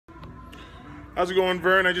How's it going,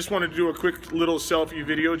 Vern? I just wanted to do a quick little selfie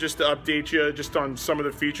video just to update you just on some of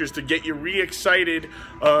the features to get you re-excited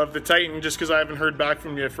of the Titan, just because I haven't heard back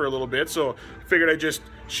from you for a little bit. So I figured I'd just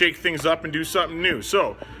shake things up and do something new.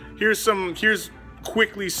 So here's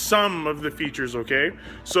quickly some of the features, okay?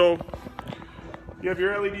 So you have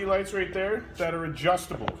your LED lights right there that are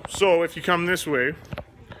adjustable. So if you come this way,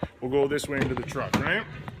 we'll go this way into the truck, right?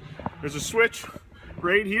 There's a switch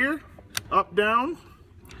right here, up, down.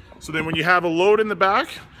 So then when you have a load in the back,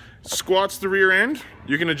 squats the rear end,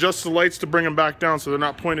 you can adjust the lights to bring them back down so they're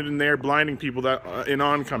not pointed in there blinding people that in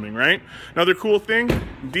oncoming, right? Another cool thing,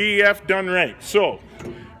 DEF done right. So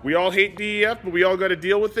we all hate DEF, but we all got to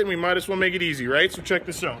deal with it, and we might as well make it easy, right? So check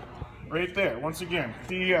this out. Right there, once again,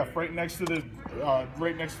 DEF right next to the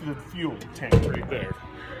fuel tank right there.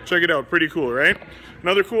 Check it out, pretty cool, right?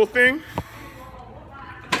 Another cool thing,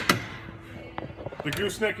 the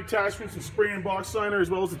gooseneck attachments and spray and box signer,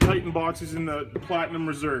 as well as the Titan boxes in the Platinum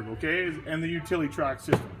Reserve, okay? And the utility track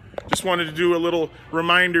system. Just wanted to do a little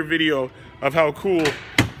reminder video of how cool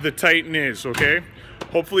the Titan is, okay?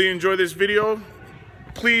 Hopefully you enjoy this video.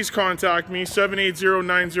 Please contact me,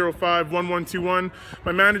 780-905-1121.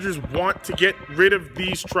 My managers want to get rid of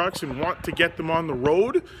these trucks and want to get them on the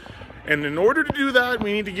road. And in order to do that,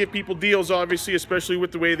 we need to give people deals, obviously, especially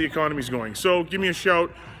with the way the economy's going. So give me a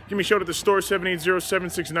shout. Give me a shout at the store,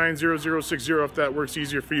 780-769-0060, if that works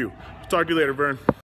easier for you. Talk to you later, Vern.